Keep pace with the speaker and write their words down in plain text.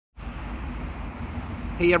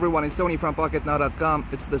Hey everyone, it's Tony from Pocketnow.com.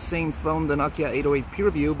 It's the same phone, the Nokia 808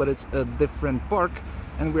 PureView, but it's a different park,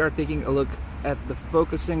 and we are taking a look at the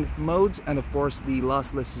focusing modes and of course the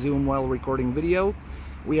lossless zoom while recording video.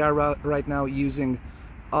 We are right now using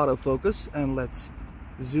autofocus, and let's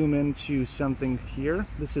zoom into something here.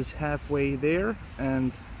 This is halfway there,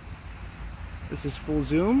 and this is full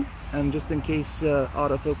zoom. And just in case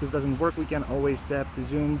autofocus doesn't work, we can always tap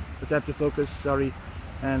to focus,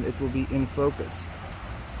 and it will be in focus.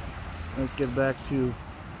 Let's get back to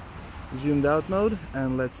zoomed out mode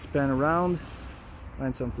and let's pan around.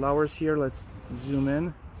 Find some flowers here. Let's zoom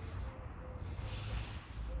in,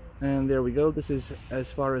 and there we go. This is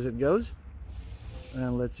as far as it goes,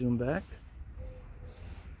 and let's zoom back.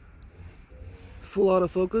 Full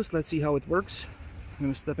autofocus. Let's see how it works. I'm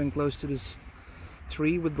going to step in close to this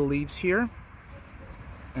tree with the leaves here,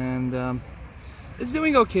 and it's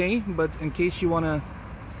doing okay, but in case you want to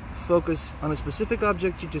focus on a specific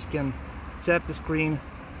object, you just can tap the screen,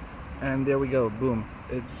 and there we go, boom,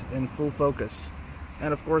 it's in full focus.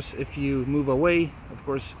 And of course, if you move away, of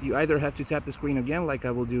course you either have to tap the screen again, like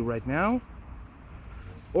I will do right now,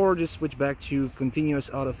 or just switch back to continuous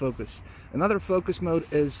autofocus. Another focus mode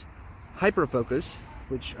is hyperfocus,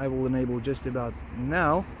 which I will enable just about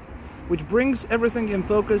now, which brings everything in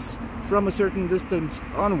focus from a certain distance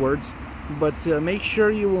onwards. But make sure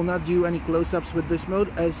you will not do any close-ups with this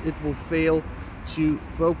mode, as it will fail to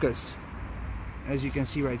focus, as you can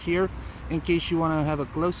see right here. In case you want to have a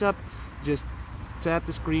close-up, just tap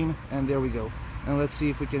the screen, and there we go. And let's see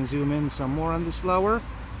if we can zoom in some more on this flower.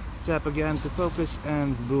 Tap again to focus,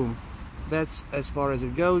 and boom, that's as far as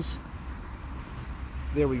it goes.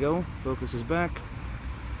 There we go, focus is back.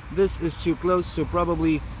 This is too close, so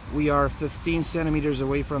probably we are 15 centimeters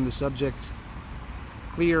away from the subject.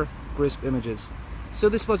 Clear, crisp images. So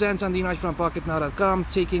this was Anton from Pocketnow.com,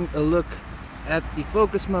 taking a look at the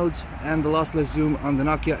focus modes and the lossless zoom on the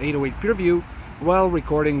Nokia 808 PureView while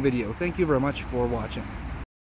recording video. Thank you very much for watching.